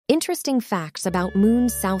Interesting facts about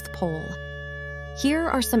Moon's South Pole. Here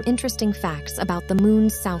are some interesting facts about the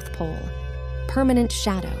Moon's South Pole. Permanent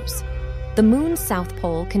shadows. The Moon's South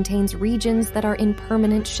Pole contains regions that are in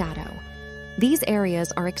permanent shadow. These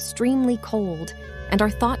areas are extremely cold and are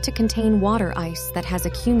thought to contain water ice that has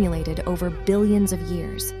accumulated over billions of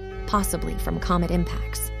years, possibly from comet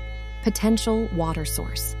impacts. Potential water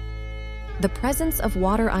source. The presence of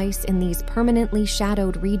water ice in these permanently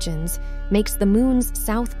shadowed regions makes the Moon's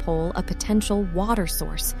South Pole a potential water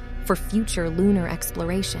source for future lunar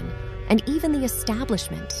exploration and even the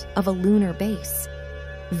establishment of a lunar base.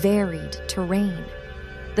 Varied terrain.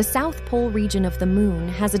 The South Pole region of the Moon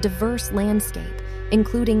has a diverse landscape,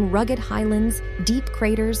 including rugged highlands, deep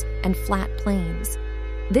craters, and flat plains.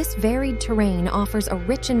 This varied terrain offers a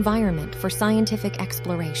rich environment for scientific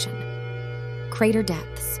exploration. Crater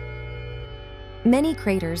depths. Many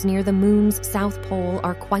craters near the Moon's South Pole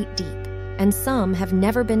are quite deep, and some have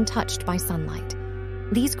never been touched by sunlight.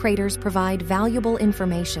 These craters provide valuable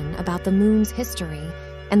information about the Moon's history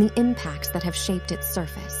and the impacts that have shaped its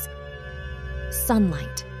surface.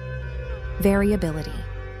 Sunlight. Variability.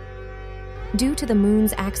 Due to the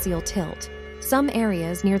Moon's axial tilt, some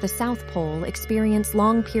areas near the South Pole experience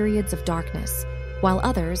long periods of darkness, while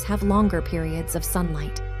others have longer periods of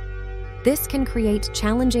sunlight. This can create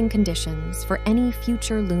challenging conditions for any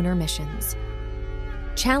future lunar missions.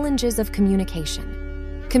 Challenges of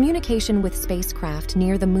communication. Communication with spacecraft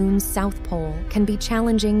near the Moon's South Pole can be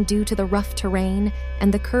challenging due to the rough terrain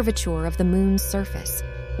and the curvature of the Moon's surface,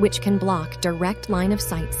 which can block direct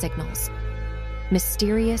line-of-sight signals.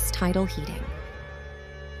 Mysterious tidal heating.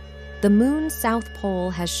 The Moon's South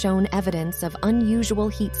Pole has shown evidence of unusual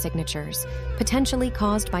heat signatures, potentially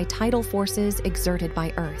caused by tidal forces exerted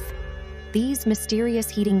by Earth. These mysterious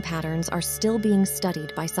heating patterns are still being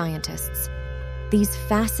studied by scientists. These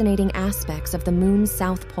fascinating aspects of the Moon's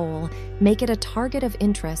South Pole make it a target of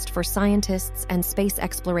interest for scientists and space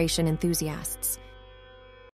exploration enthusiasts.